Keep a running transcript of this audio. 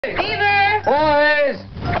Beaver! Boys!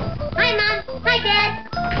 Hi, Mom. Hi,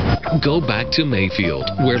 Dad. Go back to Mayfield,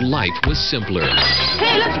 where life was simpler.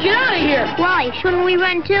 Hey, let's get out of here! Wally, shouldn't we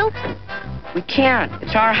run too? We can't.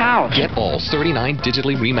 It's our house. Get all 39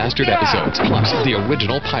 digitally remastered episodes, plus the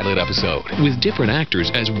original pilot episode, with different actors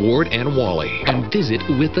as Ward and Wally. And visit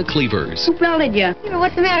with the Cleavers. Who belted you? Beaver,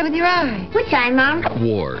 what's the matter with your eye? Which eye, Mom?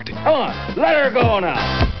 Ward. Come on, let her go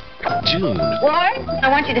now. June. What? I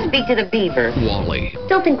want you to speak to the Beaver. Wally.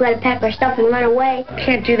 Don't think we'd pack our stuff and run away.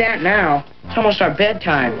 Can't do that now. It's almost our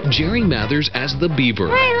bedtime. Jerry Mathers as the Beaver.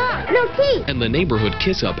 Hey, look, no teeth. And the neighborhood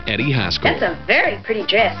kiss-up Eddie Haskell. That's a very pretty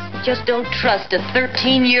dress. Just don't trust a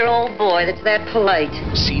 13-year-old boy that's that polite.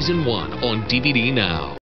 Season 1 on DVD now.